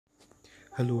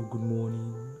Hello, good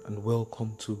morning, and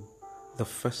welcome to the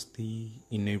first day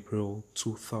in April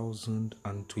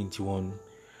 2021.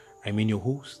 I'm your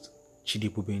host,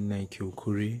 Chidibube Naiki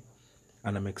Okure,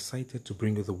 and I'm excited to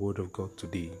bring you the Word of God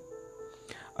today.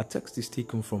 Our text is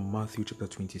taken from Matthew chapter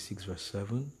 26, verse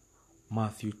 7.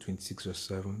 Matthew 26, verse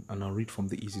 7, and I'll read from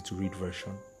the easy to read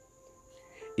version.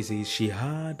 It says, "She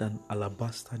had an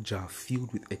alabaster jar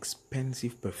filled with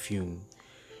expensive perfume.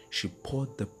 She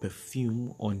poured the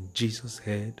perfume on Jesus'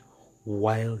 head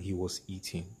while he was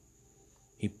eating."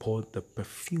 He poured the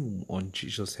perfume on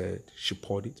Jesus' head. She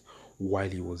poured it while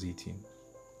he was eating.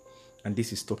 And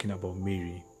this is talking about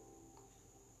Mary.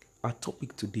 Our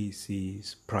topic today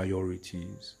says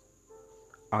priorities.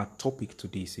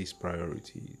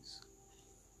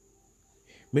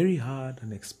 Mary had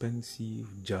an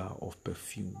expensive jar of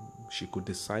perfume. She could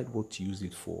decide what to use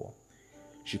it for.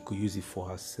 She could use it for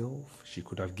herself. She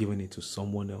could have given it to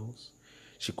someone else.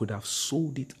 She could have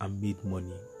sold it and made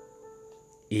money.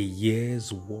 A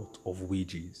year's worth of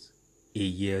wages.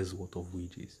 Think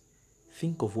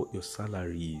of what your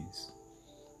salary is.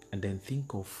 And then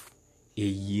think of a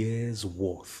year's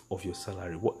worth of your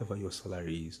salary, whatever your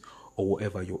salary is, or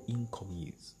whatever your income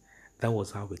is. That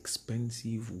was how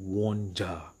expensive one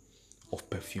jar of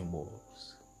perfume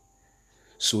was.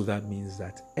 So that means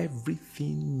that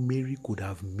everything Mary could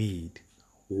have made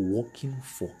working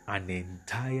for an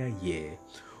entire year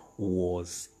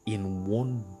was in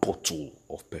one bottle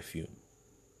of perfume.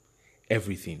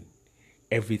 Everything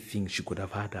she could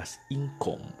have had as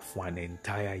income for an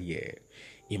entire year.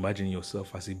 Imagine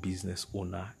yourself as a business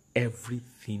owner.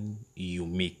 Everything you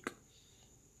make,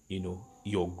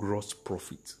 your gross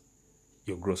profit,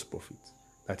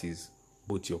 that is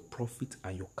both your profit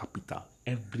and your capital,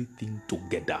 everything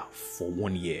together for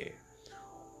 1 year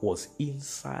was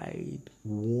inside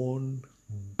one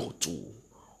bottle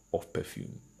of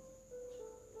perfume.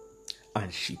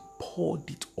 And she poured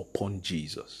it upon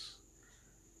Jesus.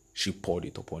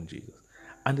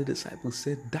 And the disciples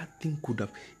said that thing could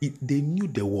have, they knew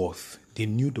the worth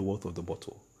of the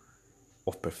bottle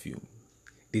of perfume.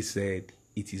 They said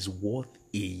it is worth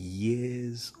a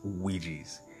year's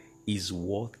wages. He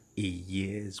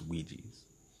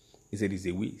said it's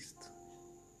a waste.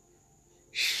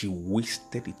 She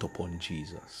wasted it upon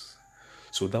Jesus.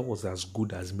 So that was as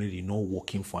good as Mary not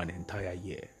working for an entire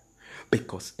year.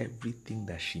 Because everything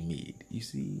that she made, you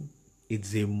see,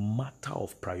 it's a matter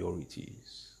of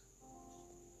priorities.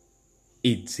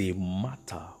 It's a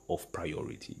matter of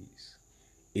priorities.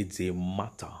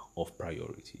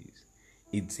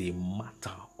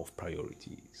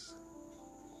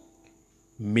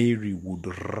 Mary would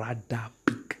rather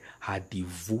pick her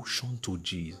devotion to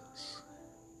Jesus.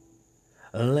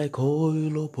 Like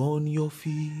oil upon your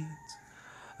feet,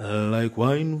 like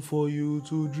wine for you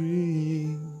to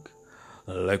drink,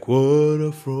 like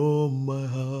water from my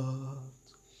heart,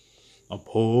 I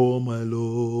pour my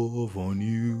love on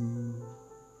you.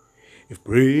 If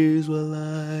praise were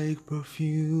like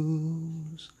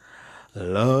perfumes,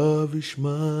 lavish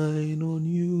mine on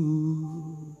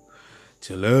you,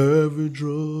 till every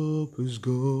drop is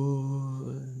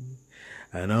gone,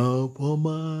 and I'll pour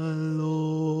my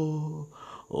love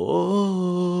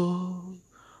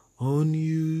on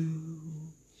you.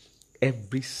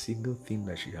 Every single thing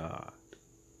that she had,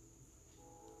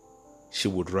 she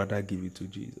would rather give it to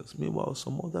Jesus. Meanwhile,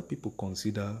 some other people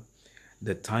consider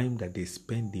the time that they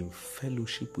spend in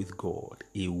fellowship with God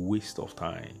a waste of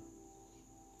time.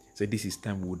 So this is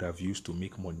time we would have used to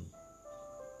make money.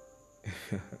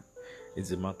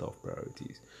 It's a matter of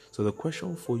priorities. So the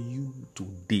question for you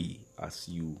today as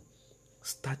you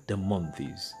start the month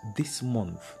is, this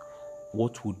month,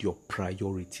 what would your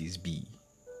priorities be?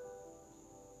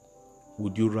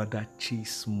 Would you rather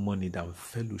chase money than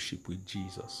fellowship with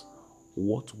Jesus?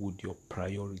 What would your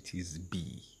priorities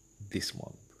be this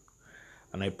month?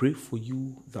 And I pray for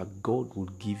you that God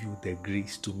will give you the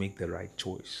grace to make the right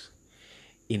choice.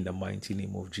 In the mighty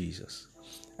name of Jesus.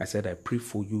 I said, I pray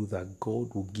for you that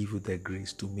God will give you the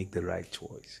grace to make the right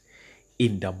choice.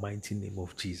 In the mighty name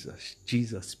of Jesus.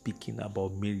 Jesus, speaking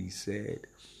about Mary, said,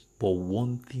 but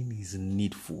one thing is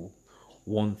needful.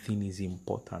 One thing is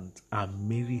important. And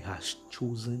Mary has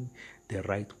chosen the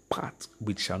right path,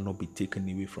 which shall not be taken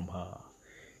away from her.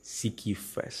 Seek ye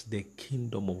first the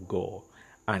kingdom of God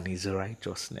and his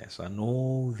righteousness, and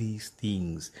all these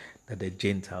things that the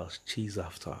Gentiles chase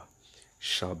after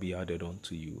shall be added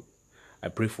unto you. I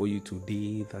pray for you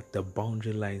today that the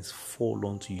boundary lines fall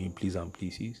onto you in pleasant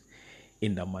places.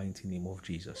 In the mighty name of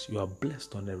Jesus. You are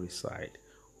blessed on every side.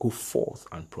 Go forth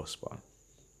and prosper.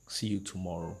 See you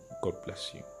tomorrow. God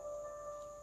bless you.